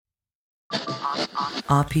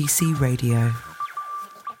RPC Radio.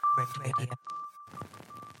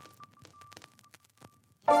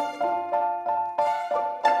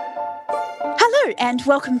 Hello and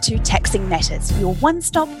welcome to Taxing Matters, your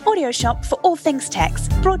one-stop audio shop for all things tax,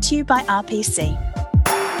 brought to you by RPC.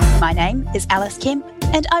 My name is Alice Kemp,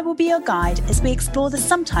 and I will be your guide as we explore the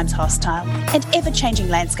sometimes hostile and ever-changing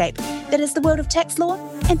landscape that is the world of tax law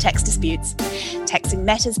and tax disputes. Taxing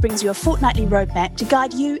Matters brings you a fortnightly roadmap to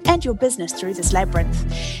guide you and your business through this labyrinth.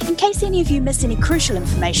 In case any of you missed any crucial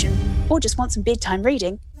information or just want some bedtime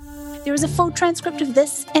reading, there is a full transcript of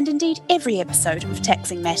this and indeed every episode of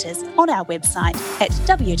Taxing Matters on our website at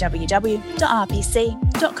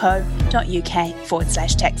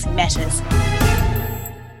www.rpc.co.uk/Taxing Matters.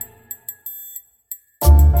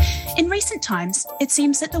 In recent times, it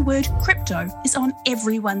seems that the word crypto is on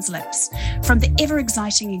everyone's lips. From the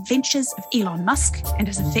ever-exciting adventures of Elon Musk and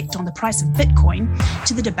his effect on the price of Bitcoin,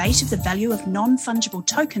 to the debate of the value of non-fungible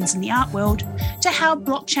tokens in the art world, to how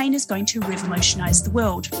blockchain is going to revolutionise the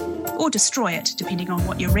world, or destroy it, depending on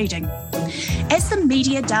what you're reading. As the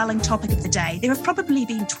media darling topic of the day, there have probably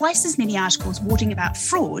been twice as many articles warning about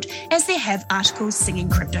fraud as there have articles singing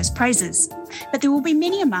crypto's praises. But there will be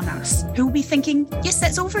many among us who will be thinking, yes,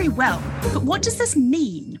 that's all very well, but what does this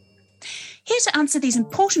mean? Here to answer these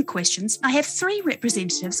important questions, I have three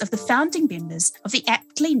representatives of the founding members of the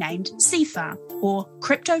aptly named CFAR, or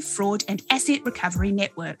Crypto Fraud and Asset Recovery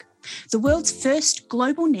Network, the world's first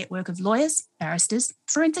global network of lawyers, barristers,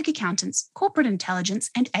 forensic accountants, corporate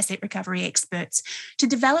intelligence and asset recovery experts to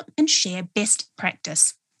develop and share best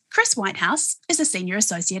practice. Chris Whitehouse is a senior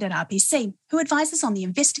associate at RPC who advises on the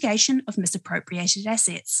investigation of misappropriated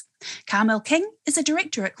assets. Carmel King is a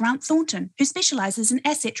director at Grant Thornton who specialises in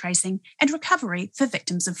asset tracing and recovery for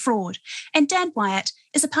victims of fraud. And Dan Wyatt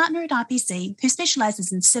is a partner at RPC who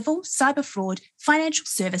specialises in civil, cyber fraud, financial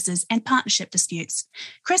services and partnership disputes.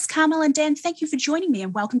 Chris, Carmel and Dan, thank you for joining me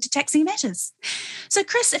and welcome to Taxing Matters. So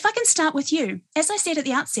Chris, if I can start with you. As I said at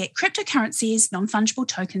the outset, cryptocurrencies, non-fungible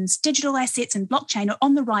tokens, digital assets and blockchain are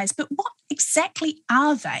on the rise, but what exactly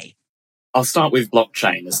are they? I'll start with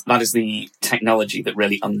blockchain, as that is the technology that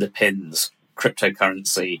really underpins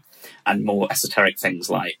cryptocurrency and more esoteric things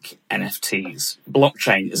like NFTs.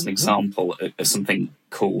 Blockchain is an example of something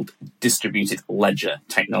called distributed ledger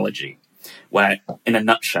technology, where, in a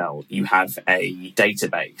nutshell, you have a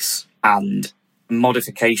database and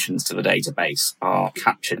modifications to the database are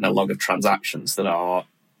captured in a log of transactions that are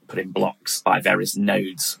put in blocks by various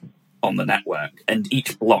nodes on the network, and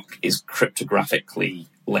each block is cryptographically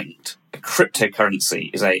linked. A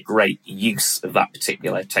cryptocurrency is a great use of that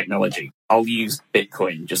particular technology. I'll use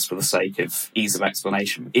Bitcoin just for the sake of ease of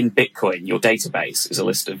explanation. In Bitcoin, your database is a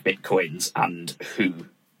list of Bitcoins and who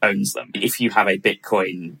owns them. If you have a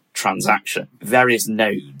Bitcoin transaction, various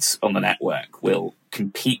nodes on the network will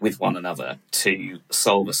compete with one another to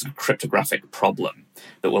solve a sort of cryptographic problem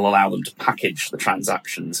that will allow them to package the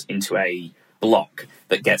transactions into a block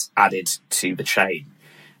that gets added to the chain.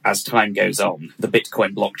 As time goes on, the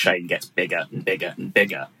Bitcoin blockchain gets bigger and bigger and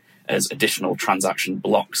bigger as additional transaction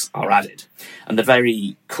blocks are added. And the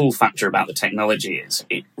very cool factor about the technology is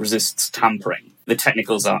it resists tampering. The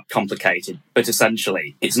technicals are complicated, but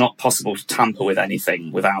essentially it's not possible to tamper with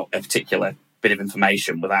anything without a particular bit of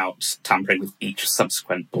information, without tampering with each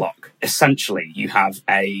subsequent block. Essentially, you have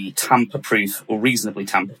a tamper-proof or reasonably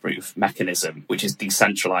tamper-proof mechanism which is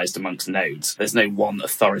decentralized amongst nodes. There's no one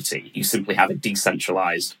authority. You simply have a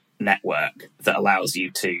decentralized network that allows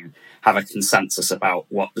you to have a consensus about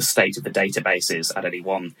what the state of the database is at any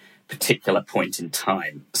one particular point in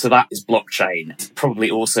time. So that is blockchain. It's probably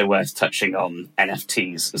also worth touching on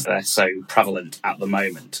NFTs as they're so prevalent at the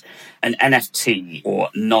moment. An NFT, or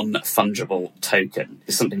non-fungible token,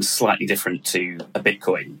 is something slightly different to a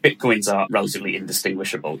Bitcoin. Bitcoins are relatively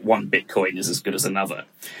indistinguishable. One Bitcoin is as good as another,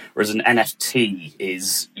 whereas an NFT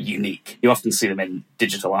is unique. You often see them in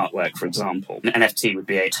digital artwork, for example. An NFT would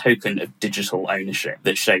be a token of digital ownership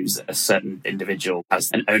that shows that a certain individual has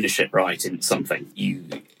an ownership right in something. You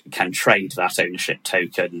can trade that ownership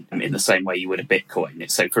token in the same way you would a Bitcoin.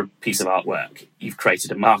 So for a piece of artwork, you've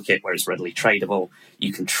created a market where it's readily tradable.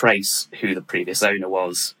 You can trace who the previous owner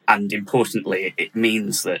was. And importantly, it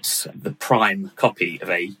means that the prime copy of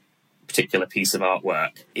a particular piece of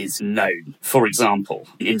artwork is known. For example,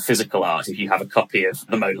 in physical art, if you have a copy of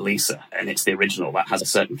the Mona Lisa and it's the original, that has a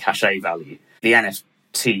certain cachet value. The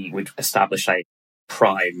NFT would establish a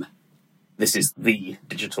prime, this is the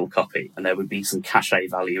digital copy, and there would be some cachet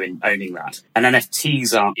value in owning that. And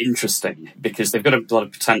NFTs are interesting because they've got a lot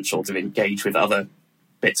of potential to engage with other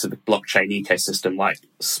bits of the blockchain ecosystem like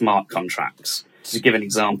smart contracts, To give an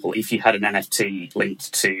example, if you had an NFT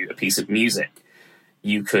linked to a piece of music,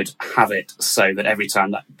 you could have it so that every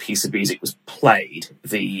time that piece of music was played,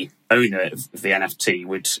 the owner of the NFT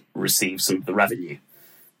would receive some of the revenue.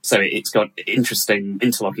 So it's got interesting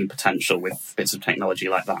interlocking potential with bits of technology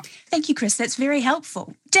like that. Thank you, Chris. That's very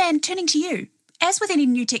helpful. Dan, turning to you. As with any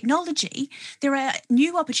new technology, there are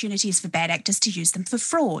new opportunities for bad actors to use them for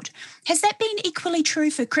fraud. Has that been equally true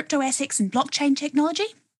for crypto assets and blockchain technology?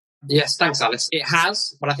 Yes, thanks, Alice. It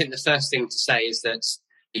has, but I think the first thing to say is that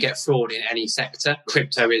you get fraud in any sector.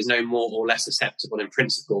 Crypto is no more or less susceptible in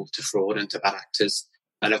principle to fraud and to bad actors.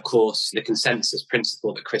 And of course, the consensus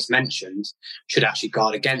principle that Chris mentioned should actually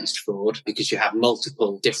guard against fraud because you have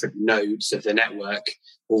multiple different nodes of the network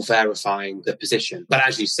all verifying the position. But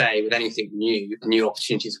as you say, with anything new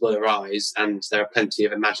opportunities will arise, and there are plenty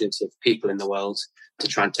of imaginative people in the world to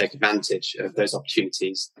try and take advantage of those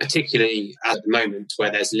opportunities, particularly at the moment where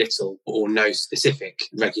there's little or no specific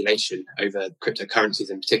regulation over cryptocurrencies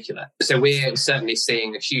in particular. So we're certainly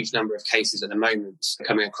seeing a huge number of cases at the moment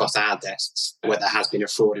coming across our desks where there has been a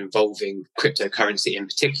fraud involving cryptocurrency in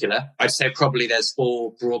particular. I'd say probably there's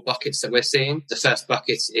 4 broad buckets that we're seeing. The first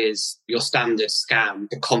bucket is your standard scam,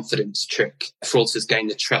 the confidence trick. Fraudsters gain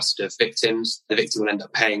the trust of victims. The victim will end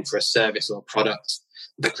up paying for a service or a product.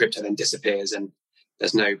 The crypto then disappears and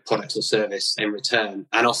there's no product or service in return.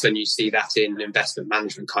 And often you see that in an investment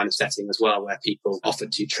management kind of setting as well, where people offer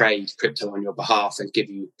to trade crypto on your behalf and give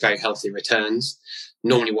you very healthy returns.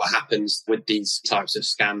 Normally what happens with these types of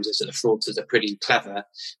scams is that the fraudsters are pretty clever.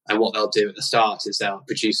 And what they'll do at the start is they'll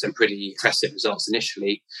produce some pretty impressive results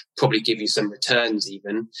initially, probably give you some returns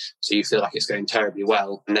even. So you feel like it's going terribly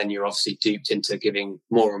well. And then you're obviously duped into giving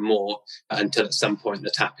more and more until at some point the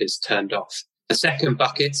tap is turned off. The second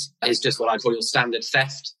bucket is just what I call your standard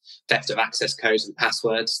theft of access codes and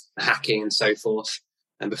passwords, hacking and so forth.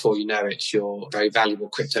 And before you know it, your very valuable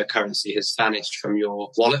cryptocurrency has vanished from your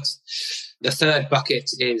wallet. The third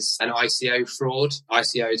bucket is an ICO fraud.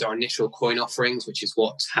 ICOs are initial coin offerings, which is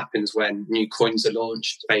what happens when new coins are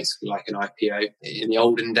launched, basically like an IPO in the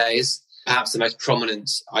olden days. Perhaps the most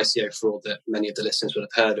prominent ICO fraud that many of the listeners would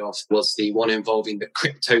have heard of was the one involving the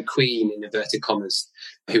crypto queen, in inverted commas,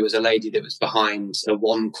 who was a lady that was behind a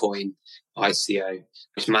OneCoin ICO,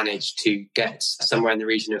 which managed to get somewhere in the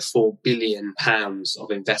region of £4 billion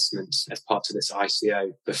of investment as part of this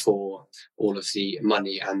ICO before all of the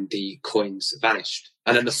money and the coins vanished.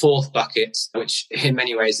 And then the fourth bucket, which in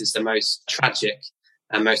many ways is the most tragic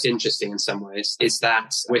and most interesting in some ways, is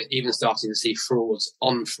that we're even starting to see frauds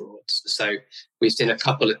on frauds. So we've seen a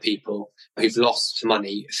couple of people who've lost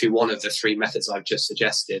money through one of the 3 methods I've just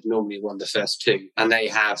suggested, normally one of the first 2, and they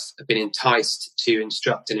have been enticed to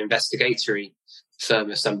instruct an investigatory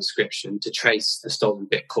firm of some description to trace the stolen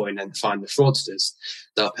Bitcoin and find the fraudsters.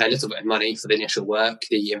 They'll pay a little bit of money for the initial work.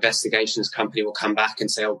 The investigations company will come back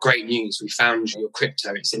and say, oh, great news, we found your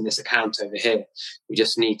crypto. It's in this account over here. We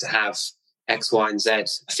just need to have X, Y, and Z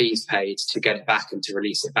fees paid to get it back and to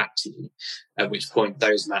release it back to you, at which point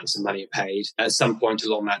those amounts of money are paid. At some point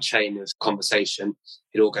along that chain of conversation,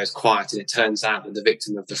 it all goes quiet and it turns out that the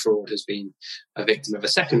victim of the fraud has been a victim of a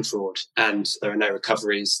second fraud and there are no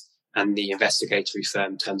recoveries, and the investigatory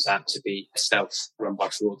firm turns out to be stealth run by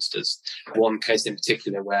fraudsters. One case in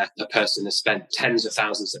particular where a person has spent tens of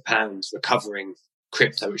thousands of pounds recovering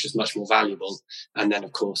crypto, which is much more valuable. And then,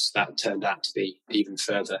 of course, that turned out to be even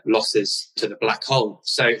further losses to the black hole.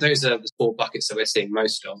 So those are the 4 buckets that we're seeing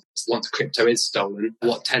most of. Once crypto is stolen,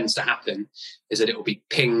 what tends to happen is that it will be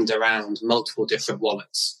pinged around multiple different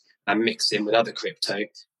wallets and mixed in with other crypto,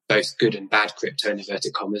 both good and bad crypto, in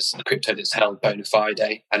inverted commas, crypto that's held bona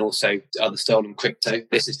fide, and also other stolen crypto.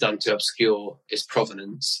 This is done to obscure its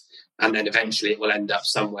provenance. And then eventually it will end up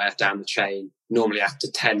somewhere down the chain, normally after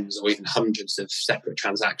tens or even hundreds of separate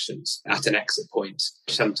transactions at an exit point.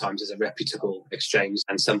 Sometimes it's a reputable exchange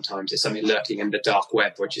and sometimes it's something lurking in the dark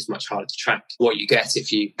web, which is much harder to track. What you get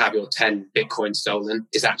if you have your 10 Bitcoin stolen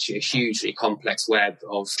is actually a hugely complex web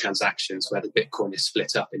of transactions where the Bitcoin is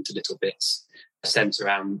split up into little bits, sent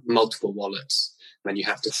around multiple wallets, and you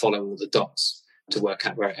have to follow all the dots to work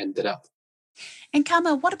out where it ended up. And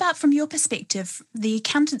Karma, what about from your perspective, the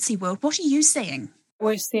accountancy world? What are you seeing?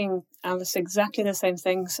 We're seeing, Alice, exactly the same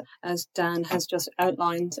things as Dan has just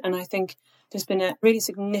outlined. And I think There's been a really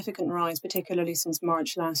significant rise, particularly since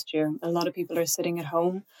March last year. A lot of people are sitting at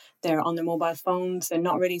home. They're on their mobile phones. They're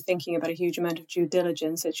not really thinking about a huge amount of due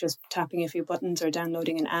diligence. It's just tapping a few buttons or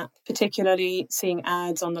downloading an app, particularly seeing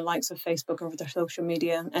ads on the likes of Facebook or their social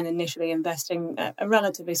media and initially investing a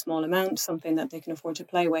relatively small amount, something that they can afford to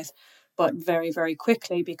play with, but very, very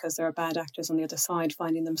quickly, because there are bad actors on the other side,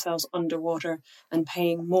 finding themselves underwater and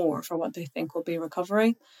paying more for what they think will be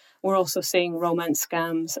recovery. We're also seeing romance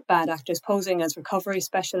scams, bad actors posing as recovery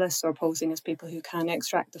specialists or posing as people who can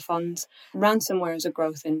extract the funds. Ransomware is a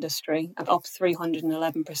growth industry, up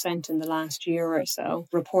 311% in the last year or so.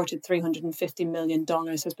 Reported $350 million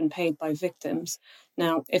has been paid by victims.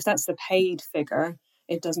 Now, if that's the paid figure,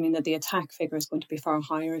 it does mean that the attack figure is going to be far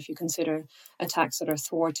higher if you consider attacks that are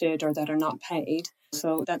thwarted or that are not paid.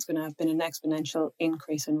 So that's going to have been an exponential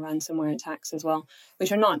increase in ransomware attacks as well,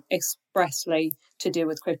 which are not expressly to do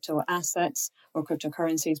with crypto assets or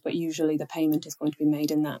cryptocurrencies, but usually the payment is going to be made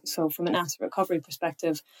in that. So from an asset recovery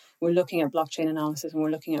perspective, we're looking at blockchain analysis and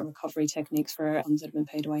we're looking at recovery techniques for funds that have been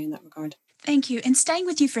paid away in that regard. Thank you. And staying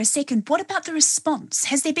with you for a second, what about the response?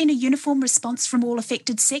 Has there been a uniform response from all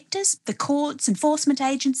affected sectors, the courts, enforcement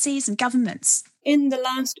agencies and governments? In the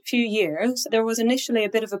last few years, there was initially a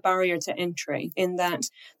bit of a barrier to entry in that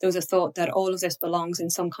there was a thought that all of this belongs in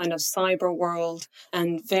some kind of cyber world,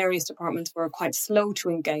 and various departments were quite slow to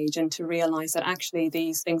engage and to realise that actually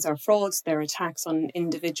these things are frauds, they're attacks on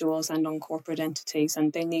individuals and on corporate entities,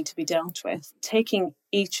 and they need to be dealt with. Taking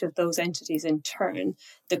each of those entities in turn,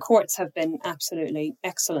 the courts have been absolutely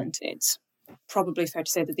excellent. It's probably fair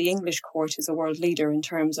to say that the English court is a world leader in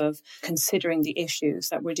terms of considering the issues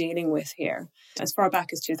that we're dealing with here. As far back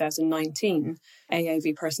as 2019,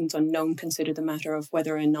 AAV Persons Unknown considered the matter of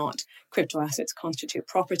whether or not crypto assets constitute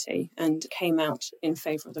property and came out in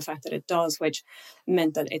favour of the fact that it does, which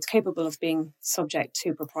meant that it's capable of being subject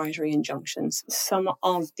to proprietary injunctions. Some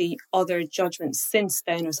of the other judgments since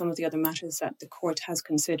then, or some of the other matters that the court has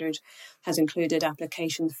considered, has included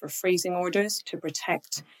applications for freezing orders to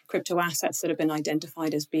protect crypto assets that have been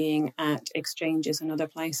identified as being at exchanges and other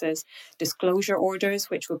places, disclosure orders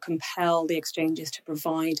which would compel the exchanges to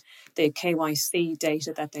provide the KYC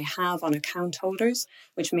data that they have on account holders,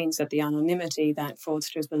 which means that the anonymity that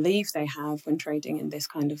fraudsters believe they have when trading in this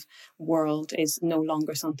kind of world is no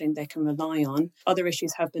longer something they can rely on. Other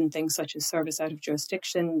issues have been things such as service out of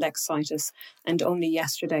jurisdiction, lex situs, and only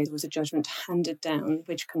yesterday there was a judgment handed down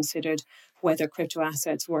which considered whether crypto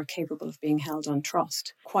assets were capable of being held on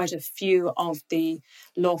trust. Quite a few of the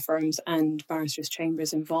law firms and barristers'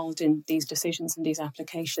 chambers involved in these decisions and these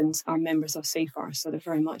applications are members of CFAR, so they're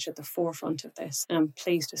very much at the forefront of this. And I'm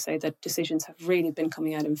pleased to say that decisions have really been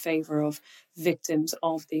coming out in favour of victims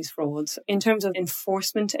of these frauds. In terms of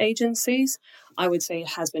enforcement agencies, I would say it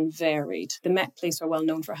has been varied. The Met Police are well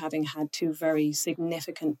known for having had 2 very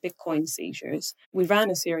significant Bitcoin seizures. We ran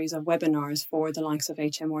a series of webinars for the likes of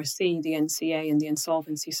HMRC, the NCA and the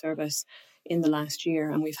Insolvency Service in the last year,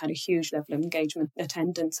 and we've had a huge level of engagement.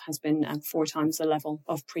 Attendance has been at 4 times the level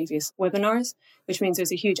of previous webinars, which means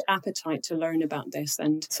there's a huge appetite to learn about this,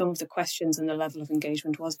 and some of the questions and the level of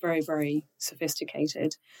engagement was very, very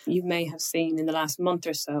sophisticated. You may have seen in the last month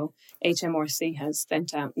or so, HMRC has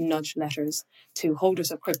sent out nudge letters to holders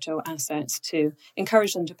of crypto assets to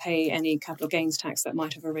encourage them to pay any capital gains tax that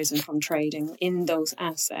might have arisen from trading in those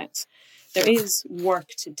assets. There is work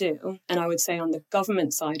to do, and I would say on the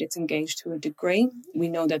government side it's engaged to a degree. We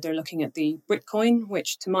know that they're looking at the Bitcoin,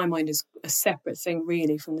 which to my mind is a separate thing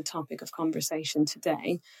really from the topic of conversation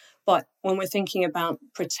today. But when we're thinking about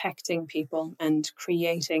protecting people and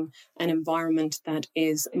creating an environment that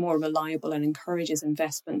is more reliable and encourages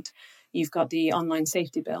investment, you've got the online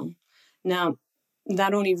safety bill. Now,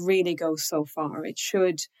 that only really goes so far. It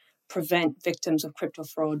should prevent victims of crypto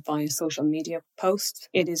fraud via social media posts.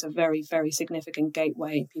 It is a very, very significant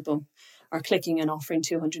gateway. People are clicking and offering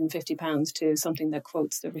 £250 to something that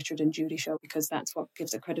quotes the Richard and Judy show because that's what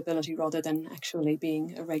gives it credibility rather than actually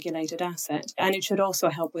being a regulated asset. And it should also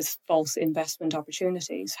help with false investment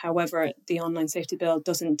opportunities. However, the online safety bill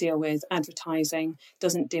doesn't deal with advertising,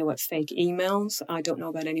 doesn't deal with fake emails. I don't know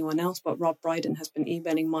about anyone else, but Rob Brydon has been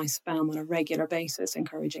emailing my spam on a regular basis,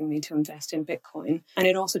 encouraging me to invest in Bitcoin. And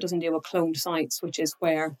it also doesn't deal with cloned sites, which is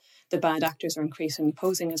where the bad actors are increasingly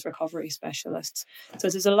posing as recovery specialists. So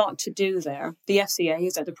there's a lot to do there. The FCA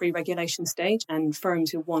is at the pre-regulation stage, and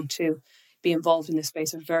firms who want to be involved in this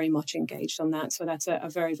space are very much engaged on that. So that's a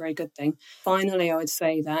very, very good thing. Finally, I would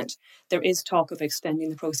say that there is talk of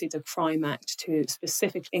extending the Proceeds of Crime Act to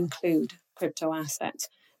specifically include crypto assets.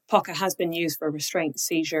 POCA has been used for restraint,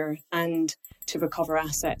 seizure, and to recover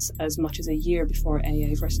assets as much as a year before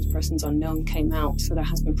AA versus Persons Unknown came out. So there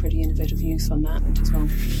has been pretty innovative use on that as well.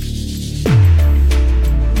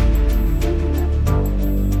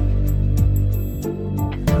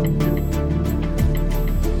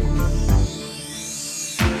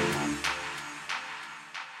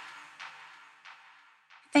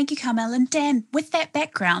 Thank you, Carmel. And Dan, with that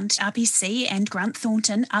background, RPC and Grant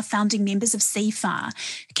Thornton are founding members of CFAR.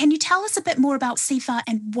 Can you tell us a bit more about CFAR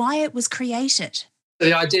and why it was created?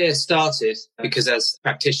 The idea started because as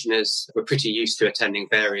practitioners, we're pretty used to attending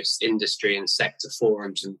various industry and sector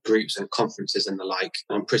forums and groups and conferences and the like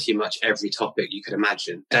on pretty much every topic you could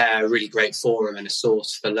imagine. They're a really great forum and a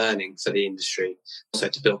source for learning for the industry. Also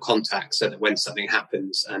to build contacts so that when something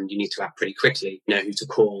happens and you need to act pretty quickly, you know who to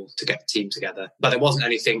call to get the team together. But there wasn't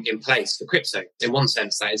anything in place for crypto. In one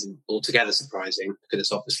sense, that isn't altogether surprising because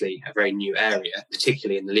it's obviously a very new area,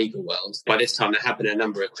 particularly in the legal world. By this time, there had been a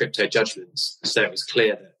number of crypto judgments. So it was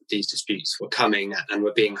clear that these disputes were coming and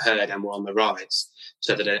were being heard and were on the rise,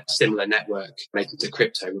 so that a similar network relating to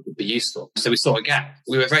crypto would be useful. So we saw a gap.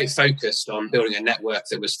 We were very focused on building a network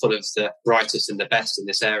that was full of the brightest and the best in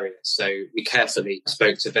this area. So we carefully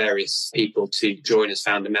spoke to various people to join as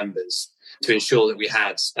founder members to ensure that we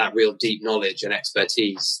had that real deep knowledge and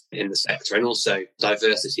expertise in the sector and also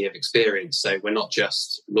diversity of experience. So we're not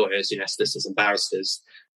just lawyers, solicitors and barristers,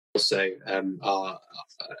 also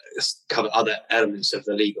cover other elements of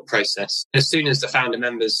the legal process. As soon as the founder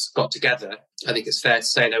members got together, I think it's fair to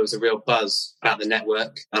say there was a real buzz about the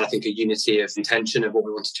network and I think a unity of intention of what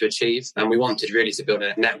we wanted to achieve. And we wanted really to build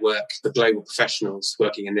a network for global professionals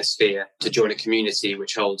working in this sphere to join a community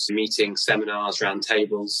which holds meetings, seminars,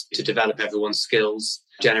 roundtables to develop everyone's skills,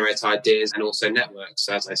 generate ideas and also networks.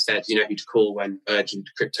 So as I said, you know who to call when urgent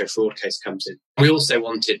crypto fraud case comes in. We also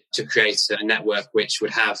wanted to create a network which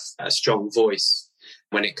would have a strong voice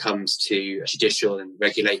when it comes to judicial and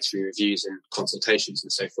regulatory reviews and consultations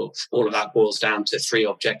and so forth. All of that boils down to three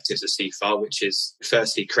objectives of CFAR, which is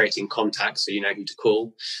firstly creating contacts so you know who to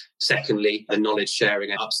call. Secondly, the knowledge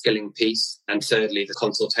sharing and upskilling piece. And thirdly, the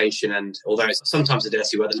consultation. And although it's sometimes a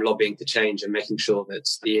dirty word, lobbying for change and making sure that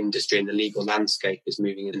the industry and the legal landscape is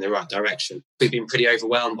moving in the right direction. We've been pretty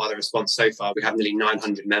overwhelmed by the response so far. We have nearly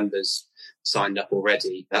 900 members signed up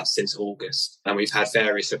already. That's since August. And we've had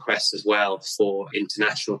various requests as well for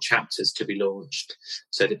international chapters to be launched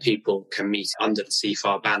so that people can meet under the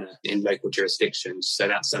CFAR banner in local jurisdictions. So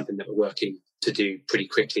that's something that we're working to do pretty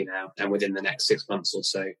quickly now and within the next 6 months or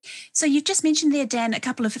so. So you've just mentioned there, Dan, a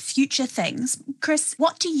couple of future things. Chris,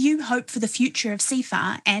 what do you hope for the future of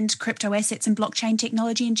CFAR and crypto assets and blockchain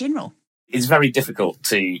technology in general? It's very difficult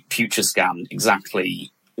to future scan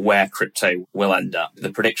exactly where crypto will end up.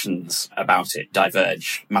 The predictions about it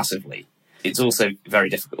diverge massively. It's also very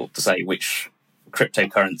difficult to say which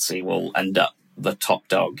cryptocurrency will end up the top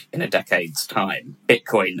dog in a decade's time.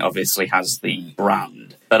 Bitcoin obviously has the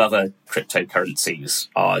brand, but other cryptocurrencies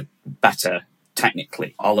are better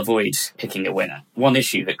technically. I'll avoid picking a winner. One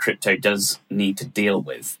issue that crypto does need to deal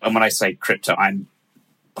with, and when I say crypto, I'm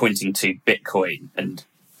pointing to Bitcoin and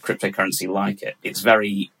cryptocurrency like it. It's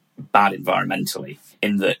very bad environmentally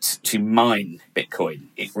in that to mine Bitcoin,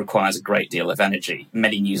 it requires a great deal of energy.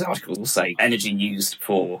 Many news articles will say energy used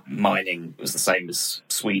for mining was the same as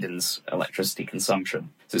Sweden's electricity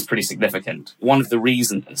consumption. So it's pretty significant. One of the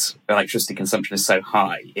reasons electricity consumption is so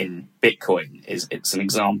high in Bitcoin is it's an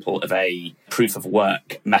example of a proof of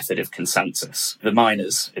work method of consensus. The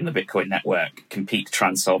miners in the Bitcoin network compete to try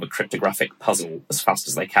and solve a cryptographic puzzle as fast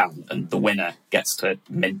as they can, and the winner gets to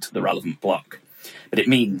mint the relevant block. But it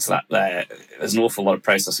means that there's an awful lot of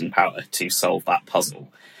processing power to solve that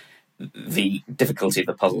puzzle. The difficulty of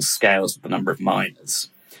the puzzle scales with the number of miners,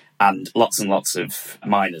 and lots of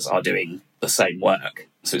miners are doing the same work,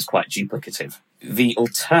 so it's quite duplicative. The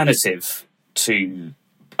alternative to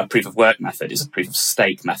a proof of work method is a proof of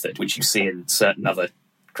stake method, which you see in certain other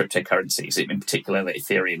cryptocurrencies, in particular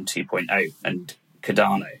Ethereum 2.0 and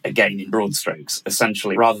Cardano, again in broad strokes.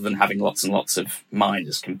 Essentially, rather than having lots and lots of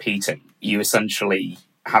miners competing, you essentially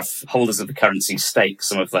have holders of the currency stake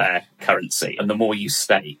some of their currency. And the more you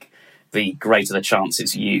stake, the greater the chance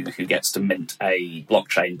it's you who gets to mint a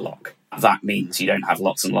blockchain block. That means you don't have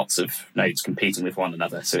lots and lots of nodes competing with one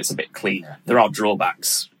another, so it's a bit cleaner. There are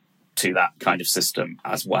drawbacks to that kind of system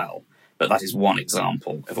as well, but that is one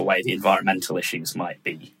example of a way the environmental issues might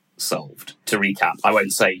be solved. To recap, I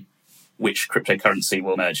won't say which cryptocurrency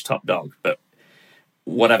will emerge top dog, but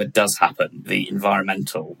whatever does happen, the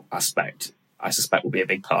environmental aspect, I suspect, will be a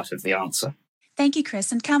big part of the answer. Thank you,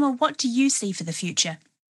 Chris. And Carmel, what do you see for the future?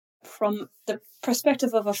 From the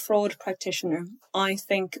perspective of a fraud practitioner, I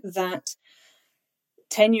think that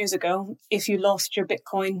 10 years ago, if you lost your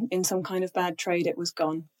Bitcoin in some kind of bad trade, it was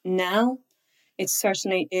gone. Now, it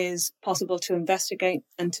certainly is possible to investigate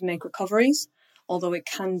and to make recoveries, although it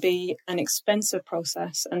can be an expensive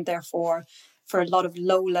process, and therefore, for a lot of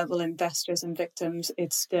low-level investors and victims,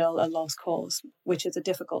 it's still a lost cause, which is a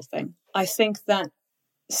difficult thing. I think that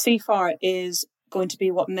CFAR is going to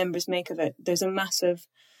be what members make of it. There's a massive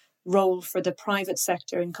role for the private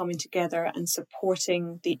sector in coming together and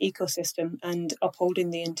supporting the ecosystem and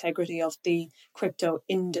upholding the integrity of the crypto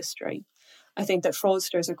industry. I think that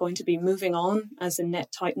fraudsters are going to be moving on as the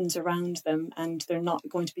net tightens around them, and they're not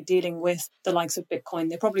going to be dealing with the likes of Bitcoin.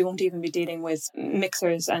 They probably won't even be dealing with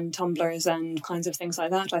mixers and tumblers and kinds of things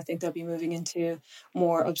like that. I think they'll be moving into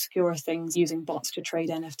more obscure things, using bots to trade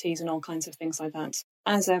NFTs and all kinds of things like that.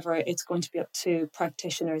 As ever, it's going to be up to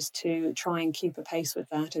practitioners to try and keep a pace with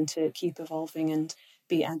that and to keep evolving and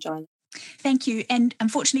be agile. Thank you. And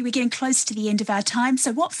unfortunately, we're getting close to the end of our time.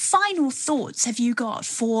 So what final thoughts have you got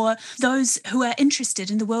for those who are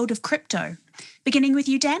interested in the world of crypto? Beginning with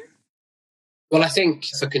you, Dan? Well, I think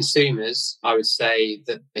for consumers, I would say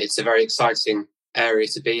that it's a very exciting area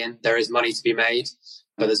to be in. There is money to be made,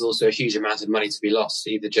 but there's also a huge amount of money to be lost,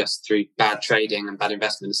 either just through bad trading and bad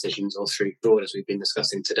investment decisions or through fraud, as we've been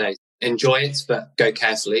discussing today. Enjoy it, but go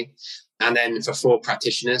carefully. And then for fraud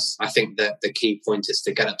practitioners, I think that the key point is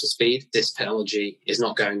to get up to speed. This technology is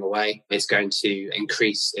not going away. It's going to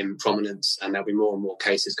increase in prominence, and there'll be more and more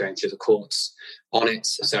cases going through the courts on it.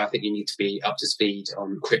 So I think you need to be up to speed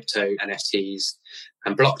on crypto, NFTs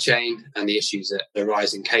and blockchain and the issues that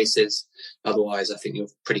arise in cases. Otherwise, I think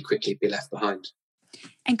you'll pretty quickly be left behind.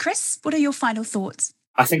 And Chris, what are your final thoughts?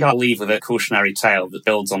 I think I'll leave with a cautionary tale that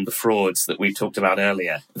builds on the frauds that we've talked about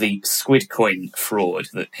earlier. The Squid Coin fraud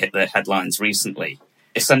that hit the headlines recently.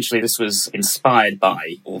 Essentially, this was inspired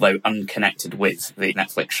by, although unconnected with, the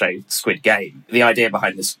Netflix show Squid Game. The idea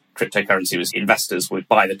behind this cryptocurrency was investors would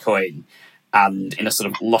buy the coin, and in a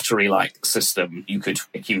sort of lottery-like system, you could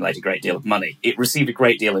accumulate a great deal of money. It received a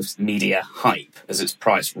great deal of media hype as its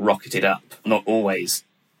price rocketed up, not always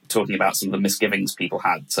talking about some of the misgivings people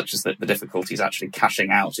had, such as the difficulties actually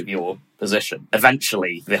cashing out of your position.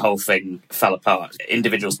 Eventually, the whole thing fell apart.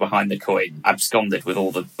 Individuals behind the coin absconded with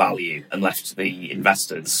all the value and left the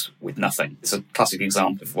investors with nothing. It's a classic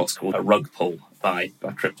example of what's called a rug pull by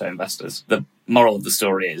crypto investors. The moral of the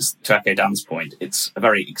story is, to echo Dan's point, it's a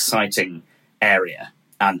very exciting area,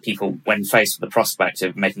 and people, when faced with the prospect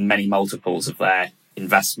of making many multiples of their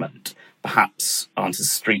investment, perhaps aren't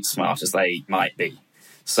as street smart as they might be.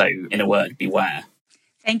 So, in a word, beware.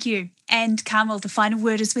 Thank you. And Carmel, the final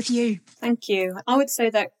word is with you. Thank you. I would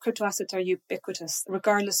say that crypto assets are ubiquitous,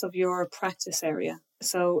 regardless of your practice area.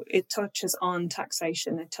 So it touches on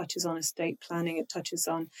taxation, it touches on estate planning, it touches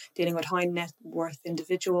on dealing with high net worth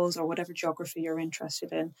individuals or whatever geography you're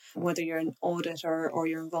interested in. Whether you're an auditor or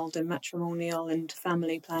you're involved in matrimonial and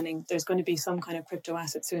family planning, there's going to be some kind of crypto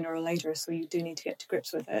asset sooner or later, so you do need to get to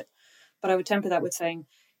grips with it. But I would temper that with saying,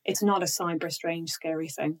 it's not a cyber strange, scary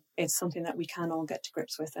thing. It's something that we can all get to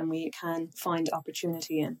grips with and we can find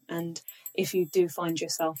opportunity in. And if you do find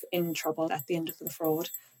yourself in trouble at the end of the fraud,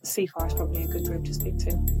 CFAR is probably a good group to speak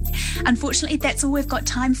to. Unfortunately, that's all we've got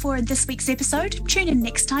time for in this week's episode. Tune in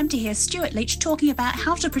next time to hear Stuart Leach talking about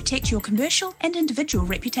how to protect your commercial and individual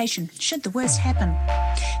reputation should the worst happen.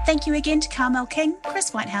 Thank you again to Carmel King,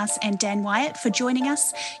 Chris Whitehouse and Dan Wyatt for joining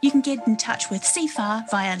us. You can get in touch with CFAR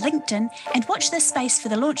via LinkedIn and watch this space for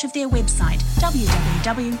the launch of their website,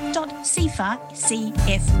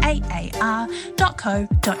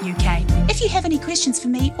 www.cfar.co.uk. If you have any questions for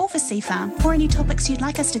me or for CFAR, or any topics you'd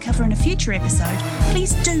like us to cover in a future episode,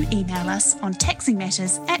 please do email us on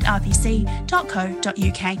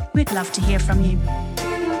taxingmatters@rpc.co.uk. We'd love to hear from you.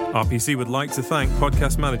 RPC would like to thank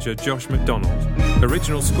podcast manager Josh McDonald.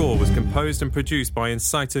 Original score was composed and produced by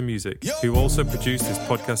Inciter Music, who also produced this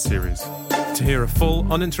podcast series. To hear a full,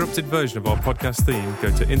 uninterrupted version of our podcast theme,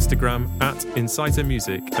 go to Instagram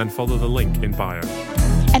 @InciterMusic and follow the link in bio.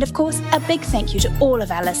 And of course, a big thank you to all of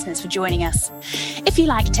our listeners for joining us. If you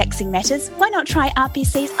like Taxing Matters, why not try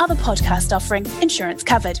RPC's other podcast offering, Insurance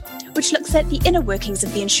Covered, which looks at the inner workings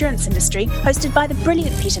of the insurance industry, hosted by the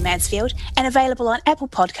brilliant Peter Mansfield and available on Apple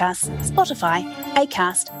Podcasts, Spotify,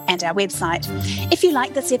 Acast, and our website. If you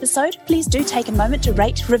like this episode, please do take a moment to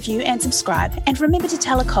rate, review, and subscribe, and remember to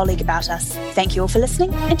tell a colleague about us. Thank you all for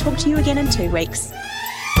listening, and talk to you again in 2 weeks.